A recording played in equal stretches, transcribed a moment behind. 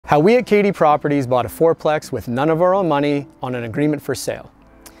How we at KD Properties bought a fourplex with none of our own money on an agreement for sale.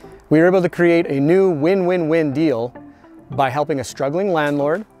 We were able to create a new win-win-win deal by helping a struggling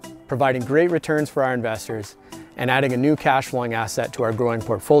landlord, providing great returns for our investors, and adding a new cash flowing asset to our growing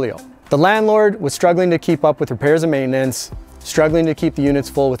portfolio. The landlord was struggling to keep up with repairs and maintenance, struggling to keep the units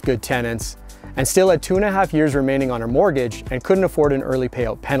full with good tenants, and still had 2.5 years remaining on her mortgage and couldn't afford an early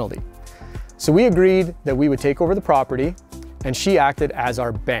payout penalty. So we agreed that we would take over the property, and she acted as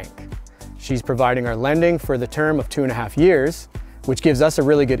our bank. She's providing our lending for the term of 2.5 years, which gives us a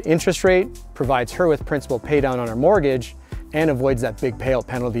really good interest rate, provides her with principal pay down on her mortgage, and avoids that big payout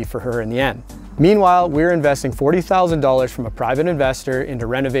penalty for her in the end. Meanwhile, we're investing $40,000 from a private investor into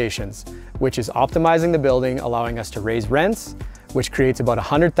renovations, which is optimizing the building, allowing us to raise rents, which creates about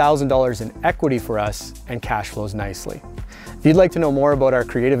 $100,000 in equity for us and cash flows nicely. If you'd like to know more about our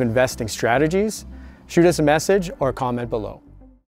creative investing strategies, shoot us a message or comment below.